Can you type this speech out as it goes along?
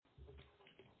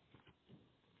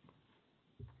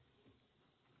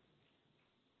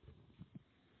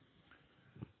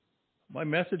My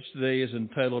message today is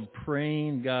entitled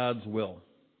Praying God's Will.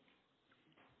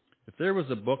 If there was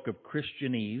a book of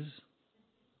Christianese,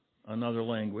 another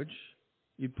language,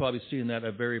 you'd probably see in that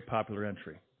a very popular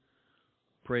entry.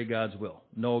 Pray God's will,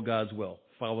 know God's will,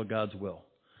 follow God's will.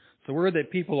 It's a word that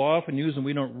people often use and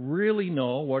we don't really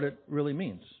know what it really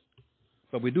means.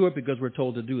 But we do it because we're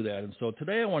told to do that. And so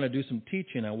today I want to do some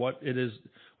teaching on what it is,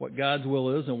 what God's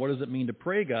will is, and what does it mean to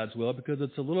pray God's will, because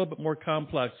it's a little bit more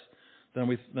complex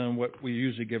than what we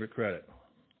usually give it credit.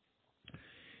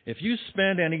 If you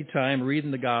spend any time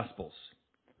reading the Gospels,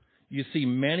 you see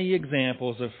many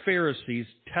examples of Pharisees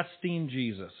testing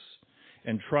Jesus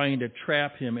and trying to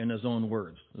trap him in his own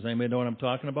words. Does anybody know what I'm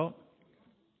talking about?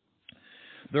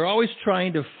 They're always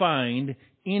trying to find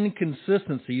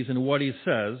inconsistencies in what he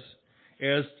says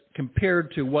as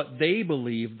compared to what they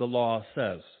believe the law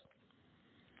says.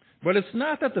 But it's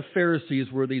not that the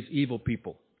Pharisees were these evil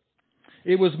people.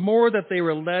 It was more that they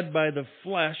were led by the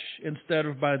flesh instead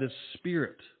of by the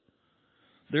Spirit.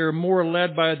 They were more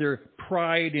led by their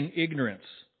pride and ignorance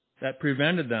that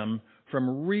prevented them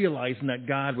from realizing that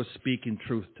God was speaking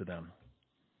truth to them.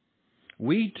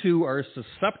 We too are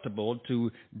susceptible to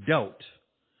doubt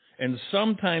and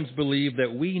sometimes believe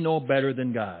that we know better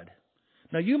than God.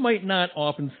 Now, you might not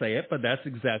often say it, but that's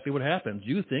exactly what happens.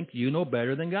 You think you know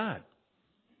better than God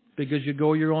because you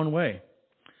go your own way.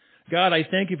 God, I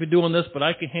thank you for doing this, but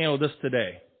I can handle this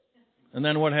today. And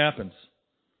then what happens?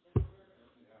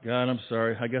 God, I'm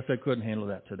sorry. I guess I couldn't handle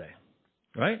that today.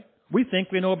 Right? We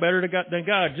think we know better than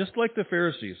God, just like the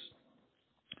Pharisees.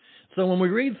 So when we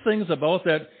read things about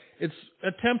that, it's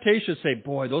a temptation to say,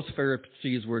 boy, those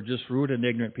Pharisees were just rude and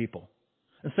ignorant people.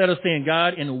 Instead of saying,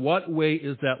 God, in what way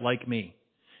is that like me?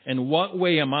 In what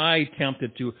way am I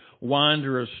tempted to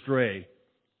wander astray?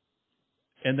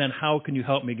 And then how can you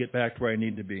help me get back to where I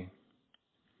need to be?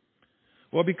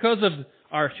 Well, because of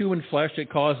our human flesh,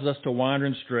 it causes us to wander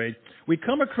and stray. We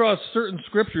come across certain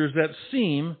scriptures that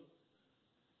seem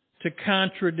to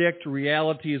contradict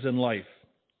realities in life.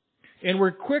 And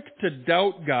we're quick to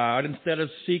doubt God instead of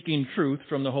seeking truth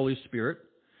from the Holy Spirit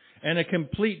and a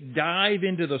complete dive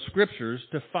into the scriptures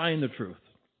to find the truth.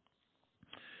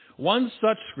 One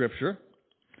such scripture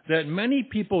that many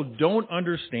people don't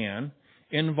understand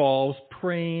involves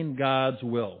praying God's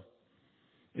will.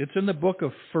 It's in the book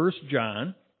of 1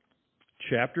 John,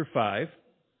 chapter 5,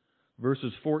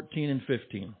 verses 14 and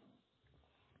 15.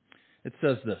 It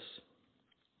says this: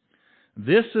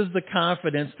 "This is the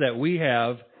confidence that we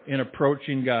have in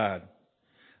approaching God,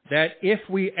 that if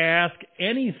we ask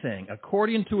anything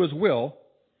according to His will,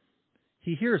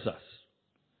 He hears us.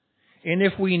 And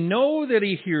if we know that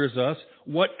He hears us,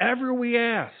 whatever we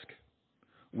ask,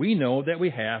 we know that we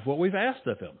have what we've asked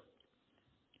of Him."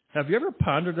 Have you ever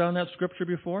pondered on that scripture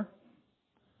before?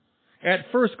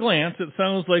 At first glance, it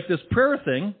sounds like this prayer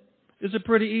thing is a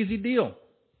pretty easy deal.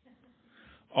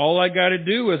 All I got to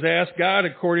do is ask God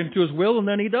according to His will, and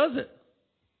then He does it.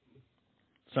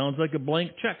 Sounds like a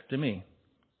blank check to me.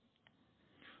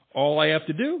 All I have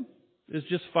to do is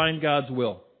just find God's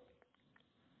will.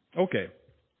 Okay.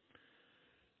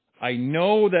 I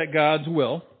know that God's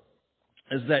will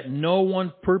is that no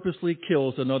one purposely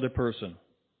kills another person.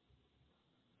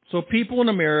 So people in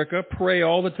America pray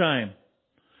all the time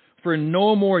for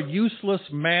no more useless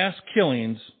mass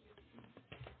killings,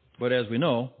 but as we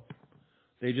know,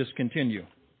 they just continue.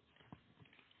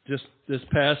 Just this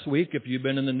past week, if you've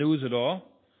been in the news at all,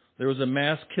 there was a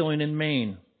mass killing in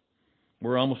Maine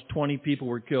where almost 20 people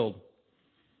were killed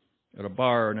at a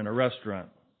bar and in a restaurant,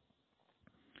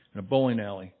 in a bowling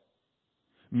alley.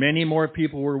 Many more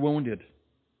people were wounded.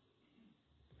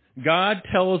 God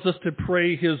tells us to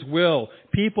pray His will.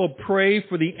 People pray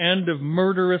for the end of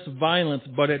murderous violence,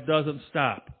 but it doesn't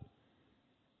stop.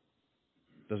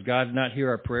 Does God not hear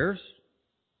our prayers?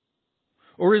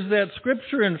 Or is that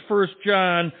scripture in 1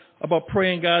 John about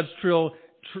praying God's will,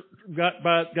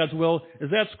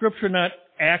 is that scripture not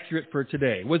accurate for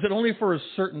today? Was it only for a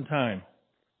certain time?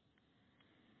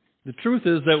 The truth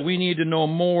is that we need to know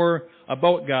more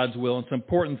about God's will and some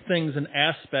important things and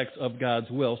aspects of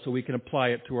God's will so we can apply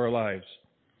it to our lives.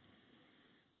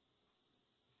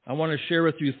 I want to share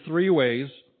with you 3 ways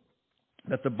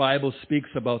that the Bible speaks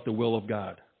about the will of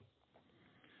God.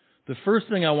 The first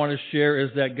thing I want to share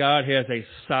is that God has a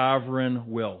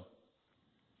sovereign will.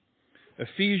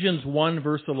 Ephesians 1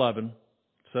 verse 11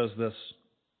 says this: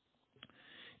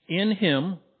 "In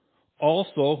Him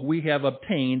also we have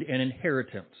obtained an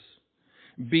inheritance,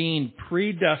 being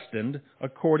predestined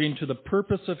according to the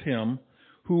purpose of Him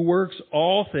who works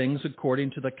all things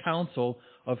according to the counsel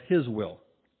of His will."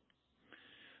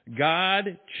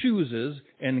 God chooses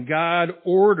and God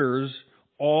orders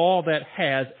all that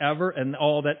has ever and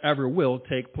all that ever will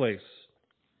take place.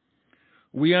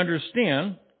 We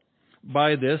understand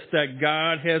by this that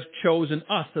God has chosen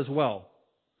us as well.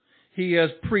 He has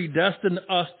predestined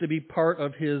us to be part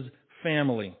of His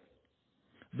family.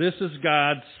 This is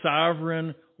God's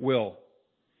sovereign will.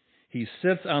 He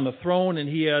sits on the throne and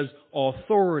He has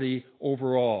authority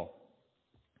over all.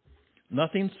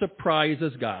 Nothing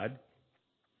surprises God.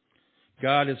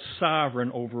 God is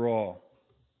sovereign over all.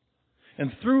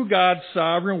 And through God's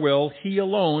sovereign will, He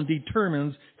alone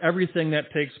determines everything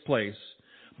that takes place.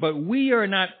 But we are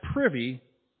not privy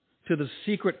to the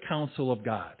secret counsel of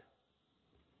God.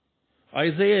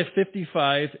 Isaiah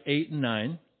 55, 8 and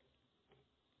 9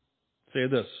 say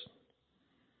this: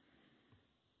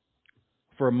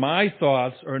 For my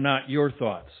thoughts are not your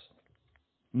thoughts,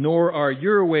 nor are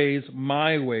your ways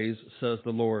my ways, says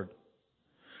the Lord.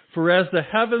 For as the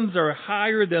heavens are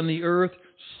higher than the earth,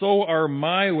 so are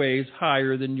my ways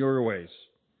higher than your ways,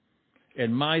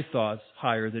 and my thoughts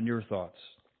higher than your thoughts.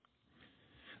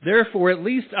 Therefore, at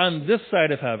least on this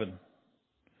side of heaven,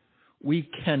 we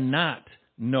cannot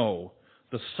know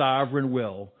the sovereign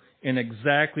will in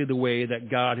exactly the way that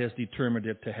God has determined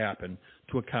it to happen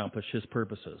to accomplish His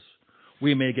purposes.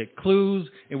 We may get clues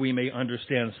and we may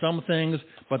understand some things,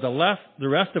 but the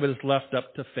rest of it is left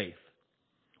up to faith.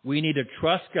 We need to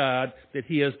trust God that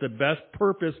He has the best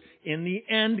purpose in the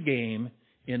end game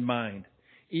in mind.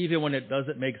 Even when it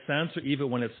doesn't make sense or even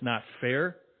when it's not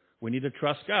fair, we need to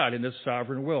trust God in His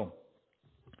sovereign will.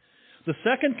 The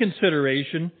second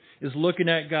consideration is looking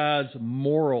at God's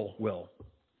moral will.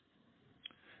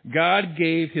 God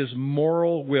gave His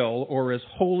moral will, or His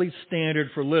holy standard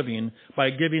for living,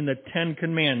 by giving the 10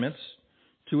 Commandments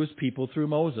to His people through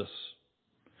Moses.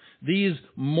 These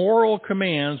moral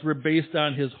commands were based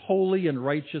on His holy and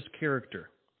righteous character.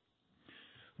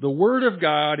 The Word of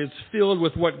God is filled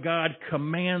with what God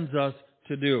commands us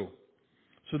to do,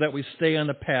 so that we stay on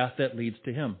the path that leads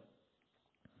to Him.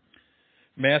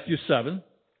 Matthew 7,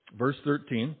 verse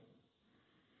 13.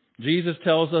 Jesus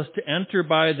tells us to enter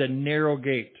by the narrow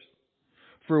gate.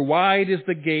 For wide is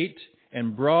the gate,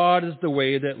 and broad is the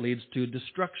way that leads to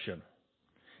destruction.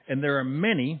 And there are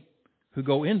many who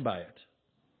go in by it.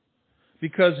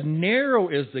 Because narrow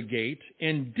is the gate,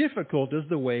 and difficult is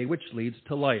the way which leads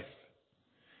to life.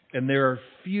 And there are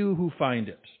few who find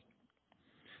it.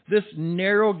 This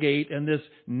narrow gate and this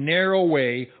narrow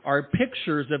way are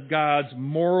pictures of God's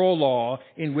moral law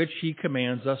in which He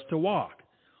commands us to walk.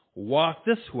 Walk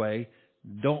this way,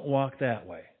 don't walk that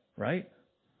way, right?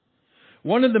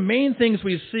 One of the main things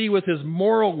we see with His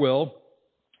moral will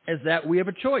is that we have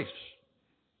a choice,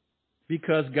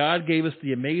 because God gave us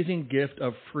the amazing gift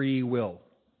of free will.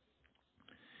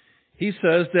 He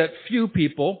says that few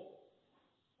people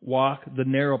walk the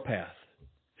narrow path.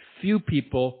 Few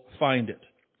people find it.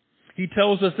 He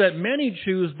tells us that many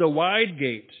choose the wide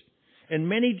gate, and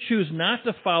many choose not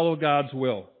to follow God's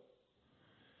will.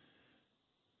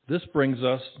 This brings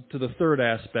us to the third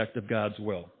aspect of God's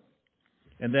will,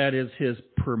 and that is His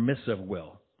permissive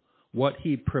will, what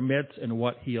He permits and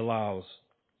what He allows.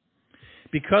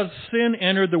 Because sin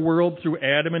entered the world through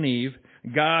Adam and Eve,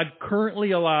 God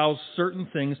currently allows certain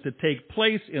things to take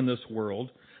place in this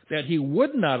world that He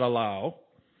would not allow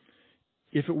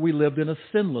if we lived in a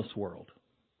sinless world.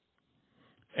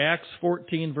 Acts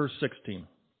 14, verse 16.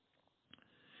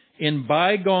 In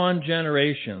bygone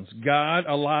generations, God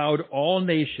allowed all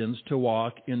nations to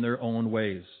walk in their own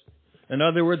ways. In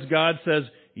other words, God says,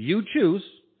 you choose,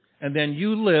 and then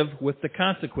you live with the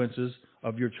consequences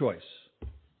of your choice.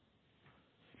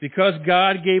 Because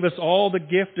God gave us all the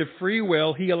gift of free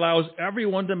will, He allows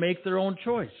everyone to make their own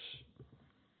choice.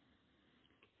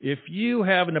 If you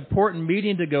have an important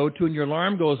meeting to go to and your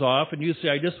alarm goes off and you say,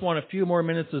 I just want a few more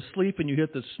minutes of sleep, and you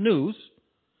hit the snooze,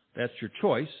 that's your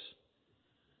choice.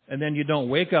 And then you don't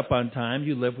wake up on time,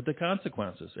 you live with the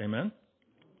consequences. Amen?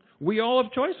 We all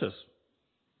have choices.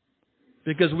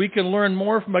 Because we can learn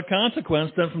more from a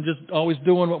consequence than from just always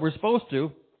doing what we're supposed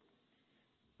to.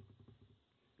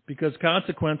 Because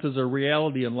consequences are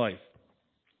reality in life.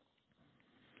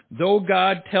 Though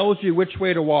God tells you which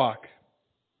way to walk,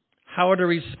 how to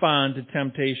respond to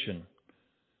temptation,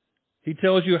 He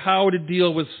tells you how to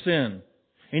deal with sin,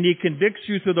 and He convicts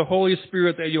you through the Holy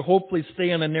Spirit that you hopefully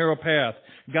stay on a narrow path,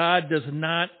 God does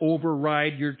not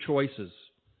override your choices.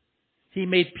 He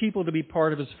made people to be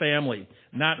part of His family,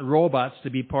 not robots to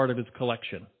be part of His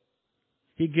collection.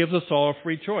 He gives us all a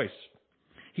free choice.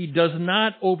 He does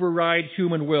not override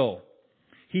human will.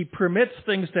 He permits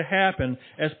things to happen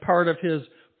as part of His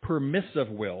permissive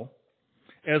will,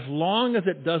 as long as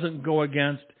it doesn't go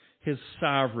against His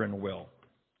sovereign will.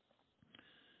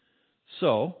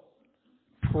 So,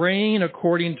 praying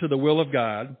according to the will of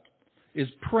God is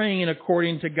praying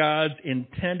according to God's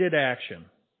intended action,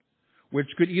 which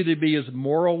could either be His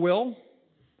moral will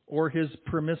or His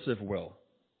permissive will.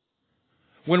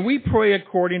 When we pray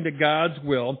according to God's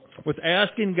will, with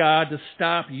asking God to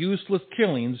stop useless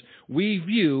killings, we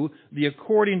view the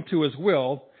according to His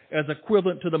will as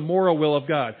equivalent to the moral will of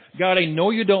God. God, I know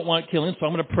you don't want killing, so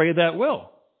I'm going to pray that will.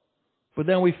 But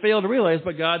then we fail to realize,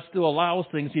 but God still allows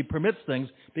things, He permits things,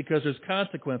 because there's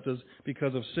consequences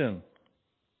because of sin.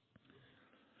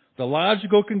 The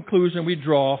logical conclusion we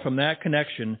draw from that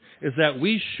connection is that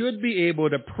we should be able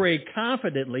to pray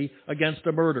confidently against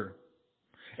a murder.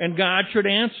 And God should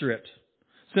answer it,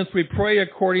 since we pray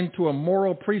according to a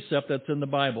moral precept that's in the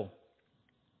Bible.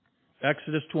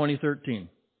 Exodus 20:13.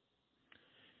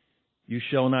 You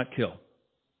shall not kill.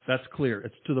 That's clear.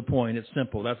 It's to the point. It's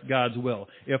simple. That's God's will.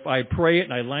 If I pray it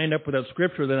and I line up with that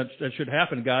scripture, then that should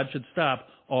happen. God should stop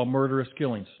all murderous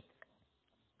killings.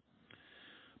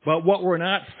 But what we're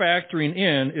not factoring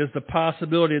in is the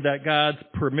possibility that God's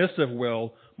permissive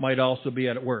will might also be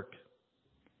at work.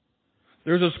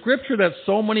 There's a scripture that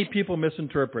so many people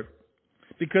misinterpret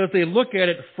because they look at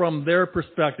it from their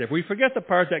perspective. We forget the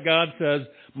part that God says,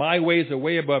 my ways are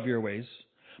way above your ways.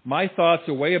 My thoughts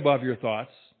are way above your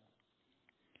thoughts.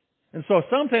 And so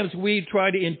sometimes we try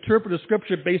to interpret a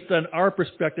scripture based on our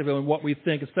perspective and what we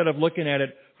think instead of looking at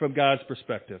it from God's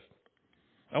perspective.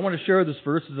 I want to share this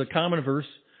verse. It's a common verse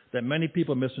that many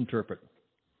people misinterpret.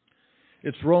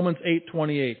 It's Romans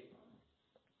 8:28.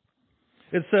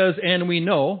 It says, and we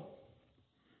know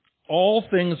all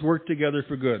things work together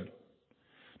for good,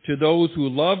 to those who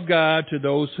love God, to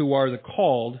those who are the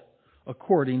called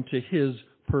according to His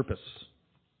purpose.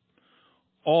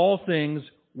 All things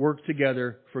work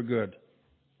together for good.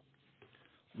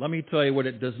 Let me tell you what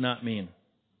it does not mean.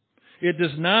 It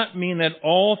does not mean that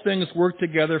all things work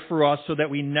together for us so that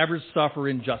we never suffer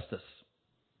injustice.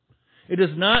 It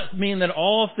does not mean that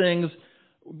all things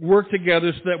work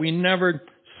together so that we never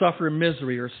suffer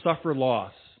misery or suffer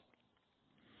loss.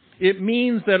 It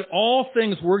means that all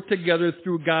things work together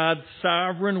through God's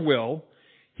sovereign will,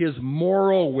 His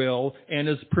moral will, and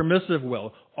His permissive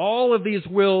will. All of these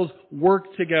wills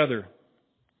work together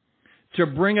to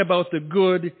bring about the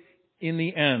good in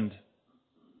the end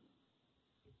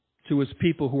to His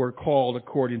people who are called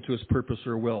according to His purpose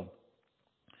or will.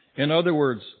 In other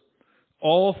words,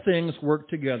 all things work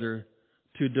together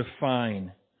to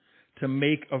define, to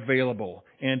make available,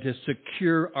 and to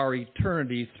secure our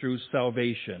eternity through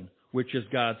salvation, which is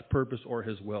God's purpose or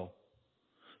His will.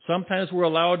 Sometimes we're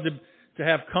allowed to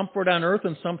have comfort on earth,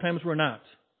 and sometimes we're not.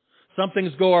 Some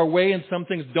things go our way and some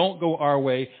things don't go our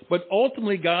way. But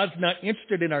ultimately, God's not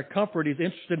interested in our comfort. He's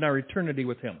interested in our eternity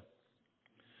with Him.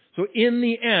 So in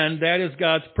the end, that is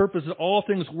God's purpose. All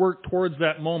things work towards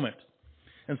that moment.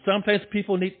 And sometimes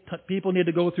people need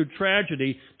to go through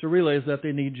tragedy to realize that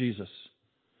they need Jesus.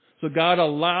 So God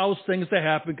allows things to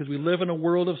happen because we live in a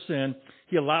world of sin.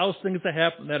 He allows things to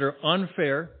happen that are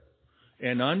unfair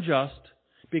and unjust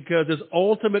because His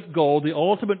ultimate goal, the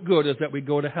ultimate good, is that we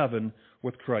go to heaven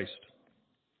with Christ.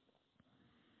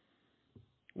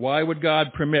 Why would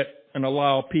God permit and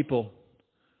allow people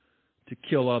to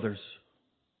kill others?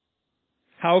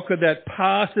 How could that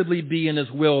possibly be in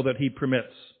His will that He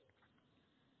permits?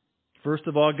 First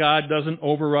of all, God doesn't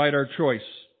override our choice.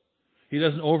 He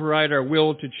doesn't override our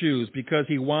will to choose because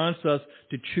He wants us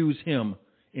to choose Him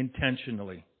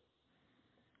intentionally.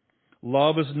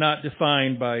 Love is not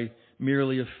defined by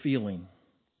merely a feeling,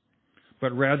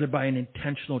 but rather by an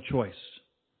intentional choice.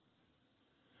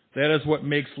 That is what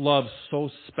makes love so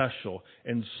special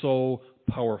and so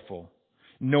powerful,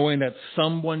 knowing that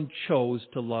someone chose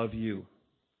to love you.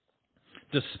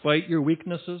 Despite your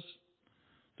weaknesses,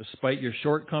 despite your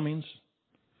shortcomings,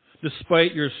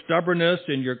 despite your stubbornness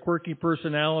and your quirky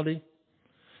personality,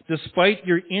 despite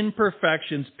your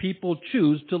imperfections, people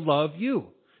choose to love you.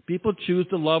 People choose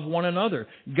to love one another.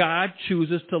 God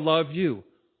chooses to love you.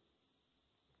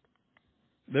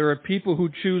 There are people who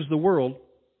choose the world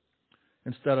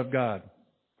instead of God.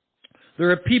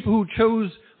 There are people who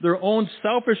chose their own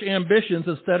selfish ambitions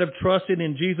instead of trusting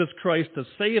in Jesus Christ to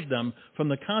save them from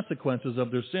the consequences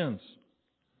of their sins.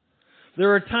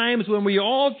 There are times when we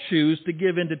all choose to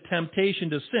give in to temptation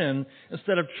to sin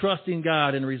instead of trusting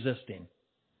God and resisting.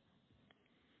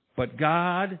 But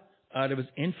God, out of His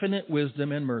infinite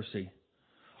wisdom and mercy,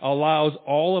 allows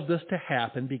all of this to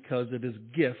happen because of His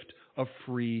gift of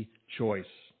free choice.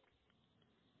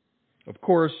 Of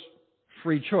course,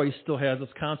 free choice still has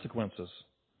its consequences.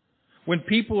 When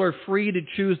people are free to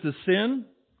choose to sin,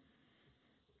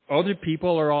 other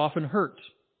people are often hurt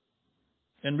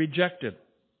and rejected.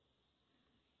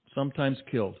 sometimes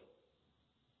killed.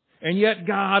 And yet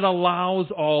God allows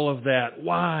all of that.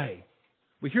 Why?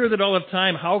 We hear that all the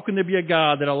time. How can there be a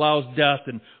God that allows death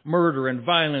and murder and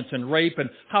violence and rape? And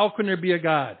how can there be a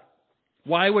God?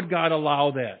 Why would God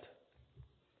allow that?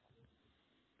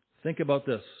 Think about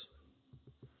this.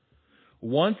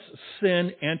 Once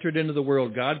sin entered into the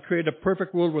world, God created a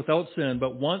perfect world without sin,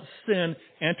 but once sin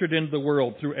entered into the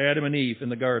world through Adam and Eve in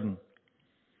the garden,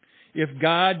 if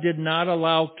God did not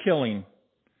allow killing,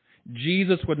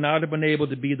 Jesus would not have been able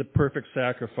to be the perfect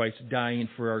sacrifice, dying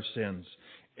for our sins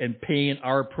and paying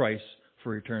our price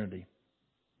for eternity.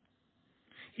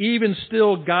 Even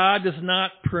still, God does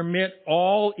not permit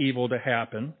all evil to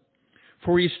happen,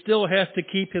 for He still has to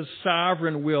keep His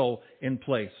sovereign will in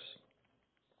place.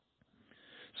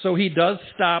 So He does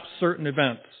stop certain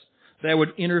events that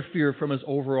would interfere from His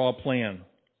overall plan.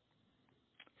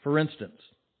 For instance,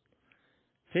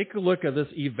 take a look at this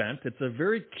event. It's a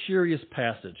very curious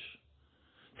passage.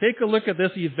 Take a look at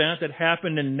this event that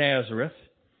happened in Nazareth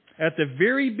at the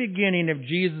very beginning of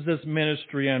Jesus'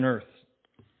 ministry on earth.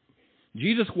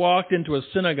 Jesus walked into a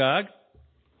synagogue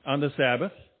on the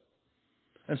Sabbath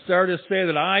and started to say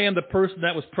that I am the person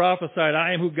that was prophesied.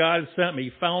 I am who God has sent me.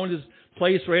 He found His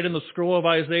place right in the scroll of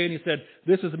Isaiah and He said,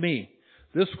 this is me.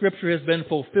 This scripture has been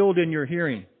fulfilled in your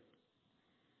hearing.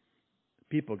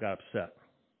 People got upset.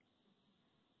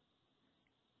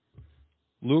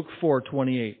 Luke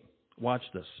 4:28. Watch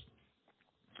this.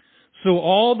 So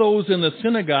all those in the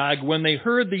synagogue, when they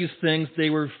heard these things, they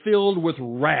were filled with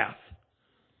wrath.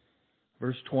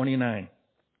 Verse 29.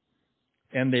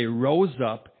 And they rose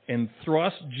up and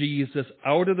thrust Jesus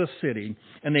out of the city,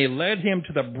 and they led Him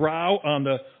to the brow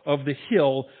of the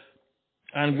hill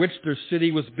on which their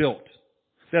city was built,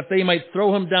 that they might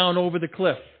throw Him down over the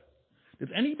cliff. Does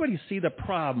anybody see the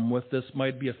problem with this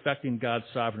might be affecting God's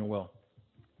sovereign will?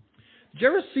 Did you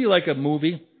ever see like a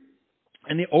movie,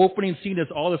 and the opening scene is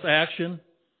all this action,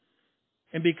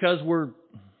 and because we're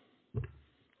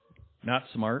not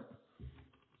smart,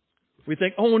 we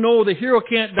think, oh no, the hero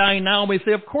can't die now. And we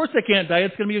say, of course they can't die.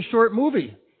 It's going to be a short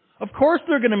movie. Of course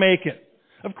they're going to make it.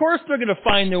 Of course they're going to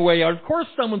find their way out. Of course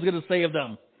someone's going to save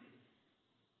them.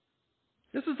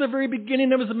 This is the very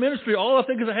beginning of His ministry. All the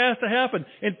things that has to happen.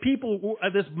 And people,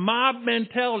 this mob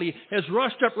mentality has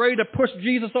rushed up ready to push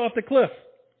Jesus off the cliff.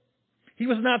 He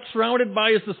was not surrounded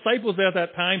by His disciples at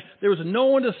that time. There was no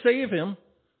one to save Him.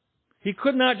 He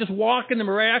could not just walk in the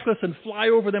miraculous and fly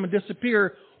over them and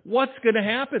disappear. What's going to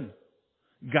happen?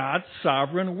 God's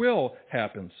sovereign will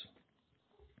happens.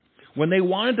 When they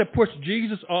wanted to push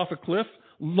Jesus off a cliff,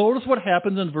 notice what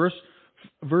happens in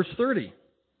verse 30.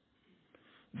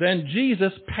 Then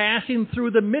Jesus, passing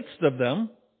through the midst of them,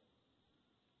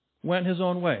 went His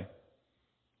own way.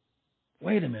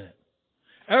 Wait a minute.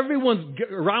 Everyone's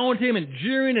around Him and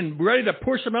jeering and ready to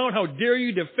push Him out. How dare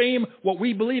you defame what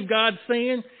we believe God's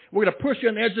saying? We're going to push you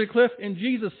on the edge of the cliff. And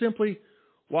Jesus simply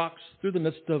walks through the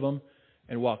midst of them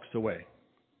and walks away.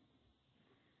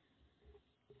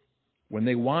 When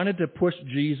they wanted to push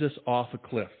Jesus off a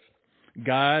cliff,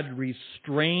 God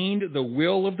restrained the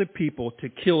will of the people to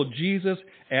kill Jesus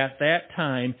at that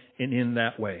time and in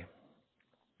that way.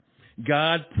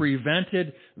 God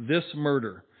prevented this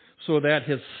murder so that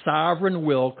His sovereign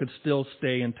will could still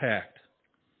stay intact.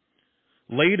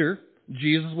 Later,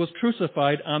 Jesus was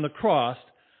crucified on the cross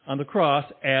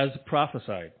as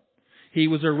prophesied. He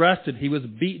was arrested, He was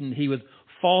beaten,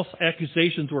 false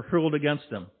accusations were hurled against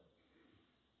Him.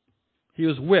 He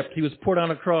was whipped. He was put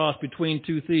on a cross between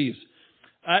two thieves.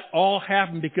 That all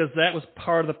happened because that was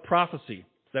part of the prophecy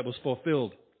that was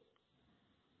fulfilled.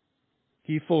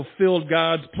 He fulfilled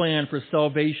God's plan for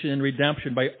salvation and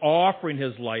redemption by offering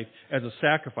His life as a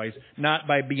sacrifice, not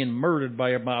by being murdered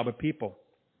by a mob of people.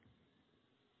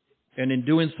 And in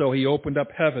doing so, He opened up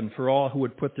heaven for all who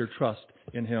would put their trust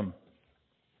in Him.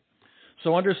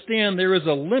 So understand there is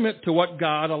a limit to what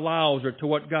God allows or to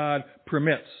what God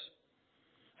permits.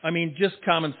 I mean, just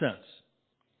common sense.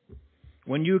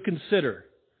 When you consider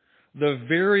the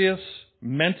various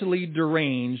mentally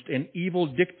deranged and evil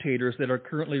dictators that are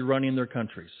currently running their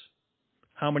countries,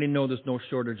 how many know there's no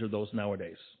shortage of those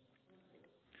nowadays?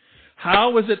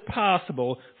 How is it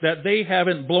possible that they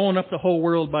haven't blown up the whole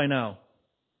world by now?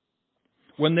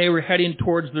 When they were heading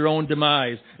towards their own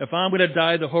demise. If I'm going to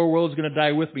die, the whole world's going to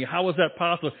die with me. How is that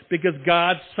possible? Because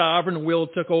God's sovereign will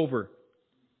took over.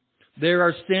 There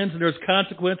are sins and there's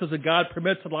consequences, and God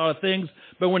permits a lot of things,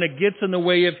 but when it gets in the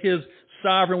way of His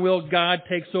sovereign will, God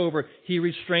takes over. He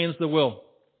restrains the will.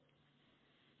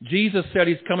 Jesus said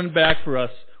He's coming back for us.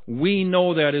 We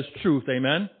know that is truth.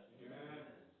 Amen?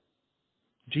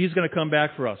 Jesus is going to come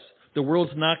back for us. The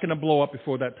world's not going to blow up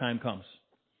before that time comes.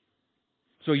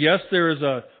 So yes, there is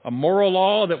a moral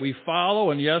law that we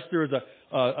follow, and yes, there is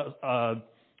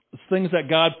things that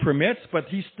God permits, but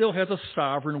He still has a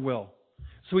sovereign will.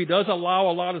 So He does allow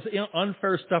a lot of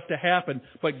unfair stuff to happen,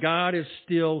 but God is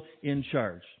still in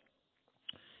charge.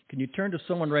 Can you turn to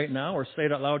someone right now or say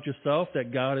it out loud yourself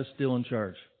that God is still in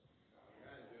charge?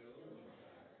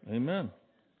 Amen.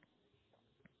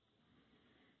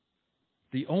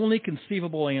 The only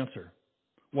conceivable answer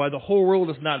why the whole world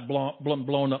is not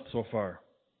blown up so far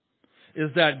is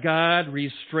that God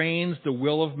restrains the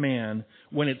will of man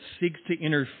when it seeks to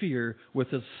interfere with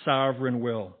His sovereign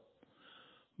will.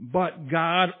 But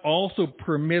God also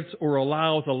permits or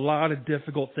allows a lot of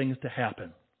difficult things to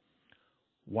happen.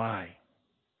 Why?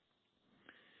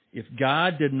 If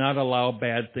God did not allow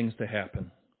bad things to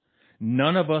happen,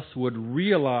 none of us would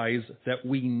realize that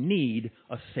we need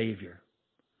a Savior,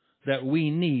 that we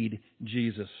need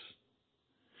Jesus.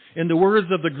 In the words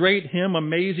of the great hymn,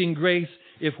 Amazing Grace,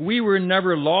 if we were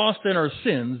never lost in our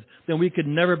sins, then we could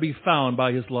never be found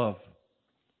by His love.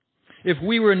 If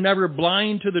we were never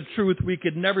blind to the truth, we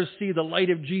could never see the light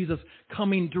of Jesus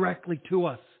coming directly to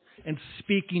us and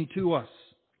speaking to us.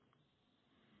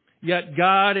 Yet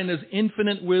God, in His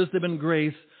infinite wisdom and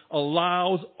grace,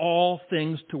 allows all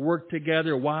things to work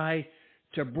together. Why?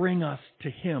 To bring us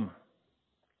to Him.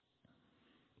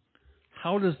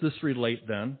 How does this relate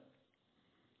then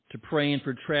to praying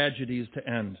for tragedies to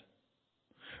end?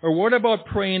 Or what about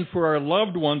praying for our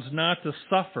loved ones not to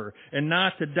suffer and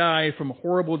not to die from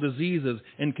horrible diseases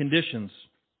and conditions?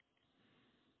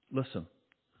 Listen,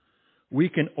 we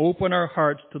can open our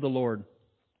hearts to the Lord,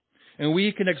 and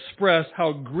we can express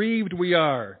how grieved we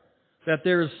are that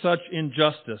there is such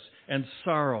injustice and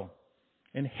sorrow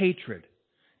and hatred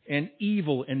and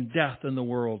evil and death in the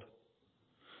world.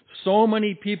 So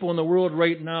many people in the world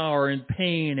right now are in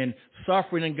pain and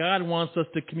suffering, and God wants us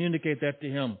to communicate that to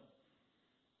Him,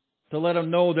 to let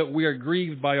Him know that we are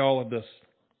grieved by all of this.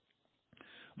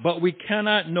 But we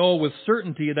cannot know with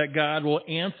certainty that God will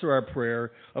answer our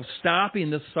prayer of stopping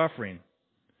this suffering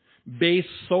based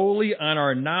solely on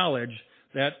our knowledge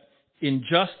that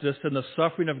injustice and the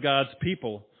suffering of God's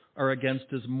people are against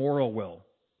His moral will.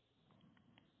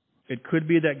 It could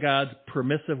be that God's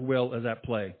permissive will is at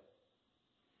play,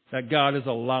 that God is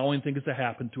allowing things to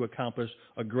happen to accomplish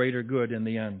a greater good in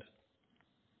the end.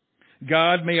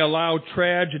 God may allow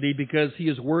tragedy because He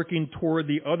is working toward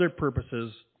the other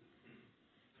purposes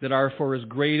that are for His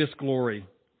greatest glory,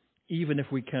 even if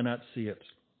we cannot see it.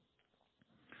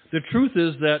 The truth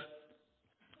is that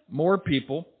more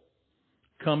people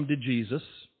come to Jesus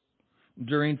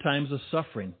during times of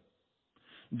suffering,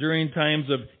 during times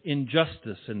of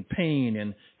injustice and pain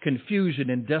and confusion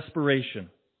and desperation.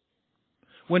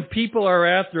 When people are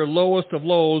at their lowest of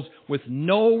lows with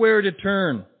nowhere to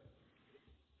turn,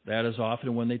 that is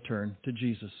often when they turn to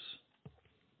Jesus.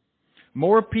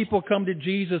 More people come to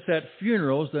Jesus at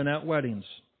funerals than at weddings.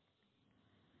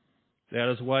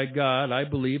 That is why I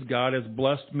believe God has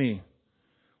blessed me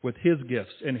with His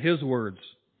gifts and His words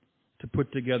to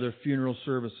put together funeral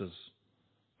services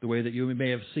the way that you may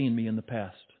have seen me in the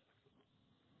past.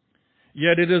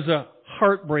 Yet it is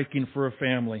heartbreaking for a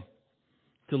family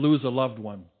to lose a loved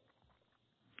one.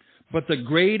 But the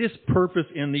greatest purpose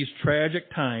in these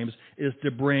tragic times is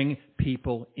to bring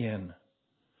people in,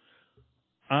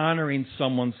 honoring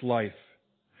someone's life,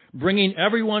 bringing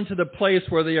everyone to the place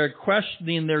where they are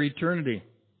questioning their eternity,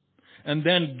 and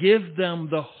then give them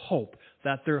the hope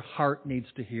that their heart needs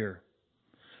to hear,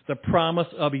 the promise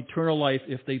of eternal life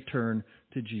if they turn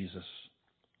to Jesus.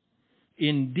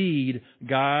 Indeed,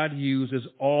 God uses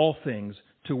all things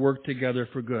to work together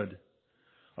for good,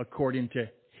 according to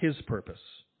His purpose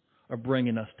of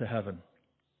bringing us to heaven.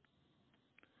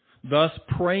 Thus,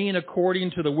 praying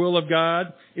according to the will of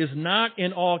God is not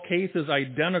in all cases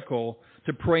identical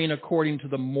to praying according to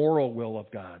the moral will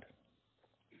of God.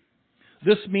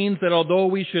 This means that although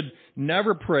we should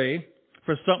never pray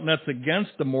for something that's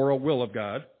against the moral will of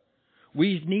God,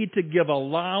 we need to give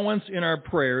allowance in our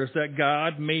prayers that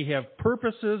God may have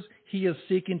purposes He is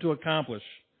seeking to accomplish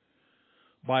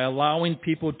by allowing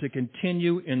people to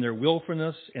continue in their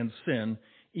willfulness and sin,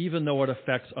 even though it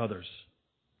affects others.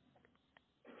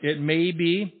 It may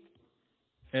be,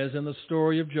 as in the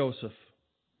story of Joseph,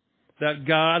 that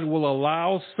God will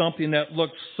allow something that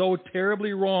looks so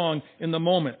terribly wrong in the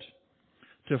moment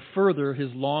to further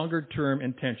His longer-term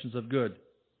intentions of good.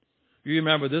 You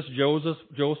remember this,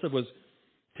 Joseph was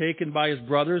taken by his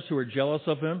brothers who were jealous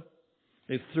of him.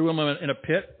 They threw him in a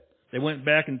pit. They went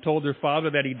back and told their father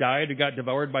that he died or got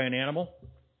devoured by an animal.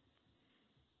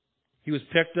 He was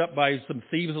picked up by some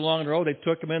thieves along the road. They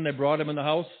took him in. They brought him in the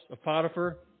house of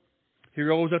Potiphar. He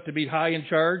rose up to be high in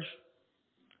charge.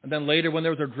 And then later when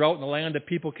there was a drought in the land, the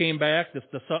people came back,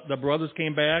 the brothers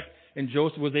came back, and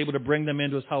Joseph was able to bring them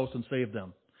into his house and save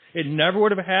them. It never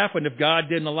would have happened if God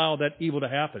didn't allow that evil to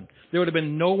happen. There would have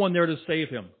been no one there to save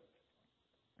him.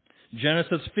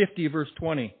 Genesis 50, verse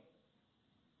 20.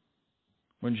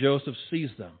 When Joseph sees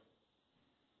them,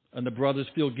 and the brothers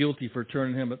feel guilty for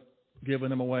giving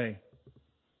him away.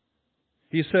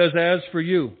 He says, as for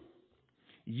you,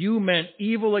 you meant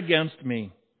evil against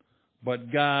me,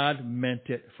 but God meant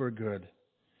it for good,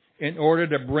 in order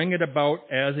to bring it about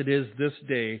as it is this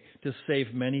day, to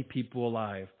save many people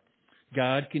alive.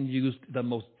 God can use the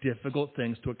most difficult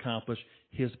things to accomplish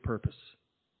His purpose.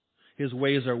 His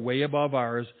ways are way above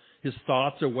ours. His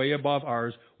thoughts are way above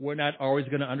ours. We're not always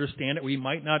going to understand it. We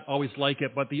might not always like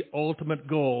it, but the ultimate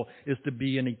goal is to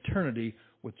be in eternity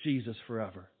with Jesus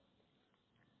forever.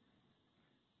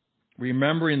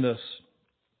 Remembering this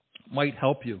might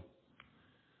help you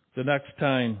the next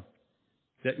time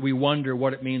that we wonder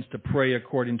what it means to pray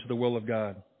according to the will of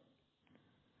God.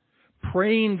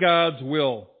 Praying God's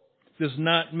will does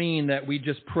not mean that we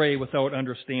just pray without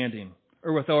understanding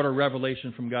or without a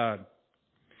revelation from God.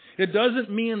 It doesn't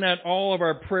mean that all of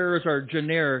our prayers are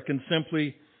generic and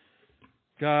simply,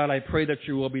 God, I pray that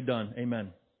your will be done.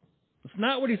 Amen. That's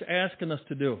not what He's asking us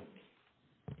to do.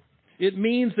 It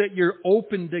means that you're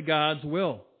open to God's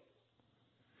will.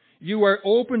 You are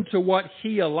open to what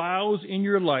He allows in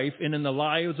your life and in the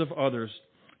lives of others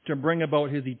to bring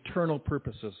about His eternal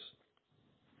purposes.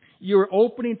 You're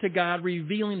opening to God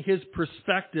revealing His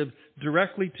perspective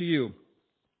directly to you,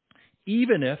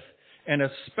 even if, and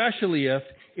especially if,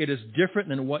 it is different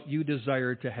than what you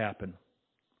desire to happen.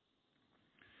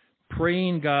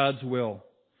 Praying God's will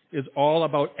is all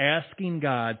about asking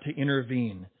God to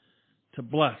intervene, to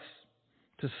bless,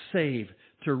 to save,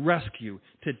 to rescue,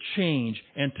 to change,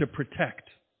 and to protect.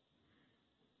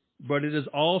 But it is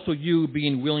also you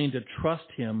being willing to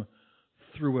trust Him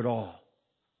through it all.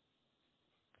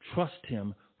 Trust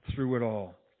Him through it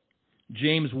all.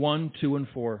 James 1, 2, and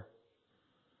 4.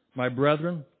 My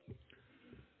brethren,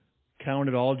 count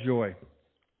it all joy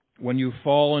when you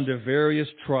fall into various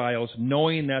trials,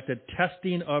 knowing that the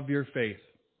testing of your faith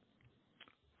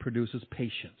produces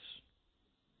patience.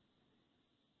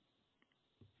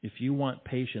 If you want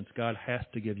patience, God has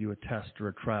to give you a test or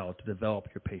a trial to develop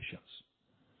your patience.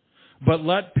 But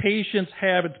let patience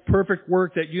have its perfect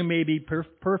work, that you may be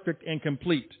perfect and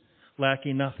complete,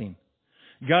 lacking nothing.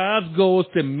 God's goal is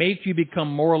to make you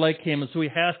become more like Him, and so He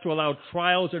has to allow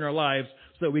trials in our lives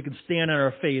so that we can stand on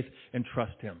our faith and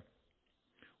trust Him.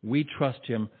 We trust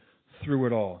Him through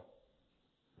it all.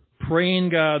 Praying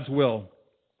God's will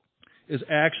is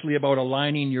actually about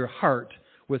aligning your heart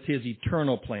with His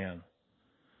eternal plan,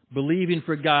 believing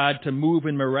for God to move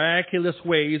in miraculous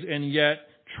ways and yet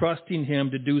trusting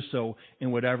Him to do so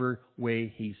in whatever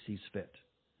way He sees fit.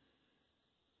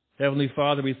 Heavenly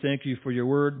Father, we thank You for Your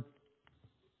word.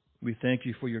 We thank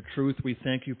You for Your truth. We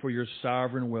thank You for Your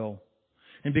sovereign will.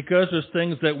 And because there's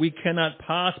things that we cannot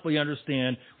possibly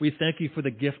understand, we thank You for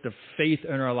the gift of faith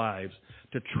in our lives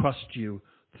to trust You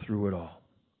through it all.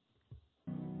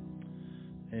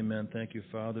 Amen. Thank You,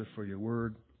 Father, for Your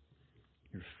word,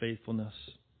 Your faithfulness.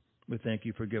 We thank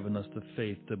You for giving us the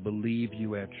faith to believe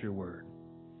You at Your word.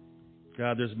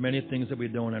 God, there's many things that we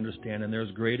don't understand, and there's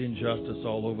great injustice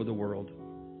all over the world.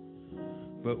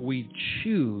 But we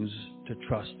choose to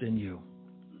trust in You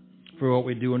for what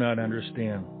we do not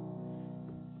understand.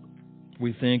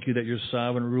 We thank You that Your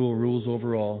sovereign rule rules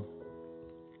over all.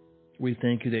 We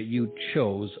thank You that You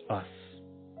chose us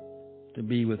to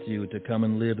be with You, to come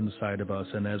and live inside of us.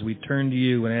 And as we turn to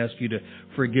You and ask You to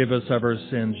forgive us of our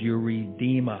sins, You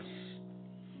redeem us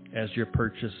as Your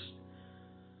purchased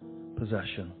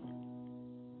possession.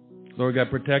 Lord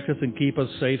God, protect us and keep us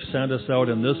safe. Send us out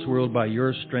in this world by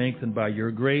Your strength and by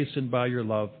Your grace and by Your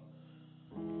love.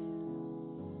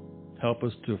 Help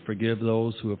us to forgive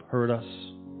those who have hurt us.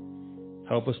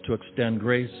 Help us to extend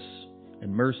grace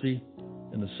and mercy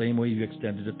in the same way You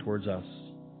extended it towards us.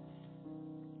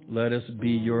 Let us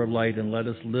be Your light, and let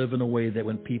us live in a way that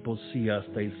when people see us,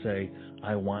 they say,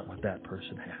 I want what that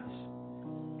person has.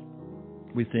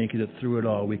 We thank You that through it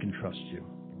all we can trust You.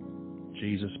 In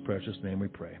Jesus' precious name we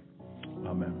pray.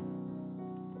 Amen.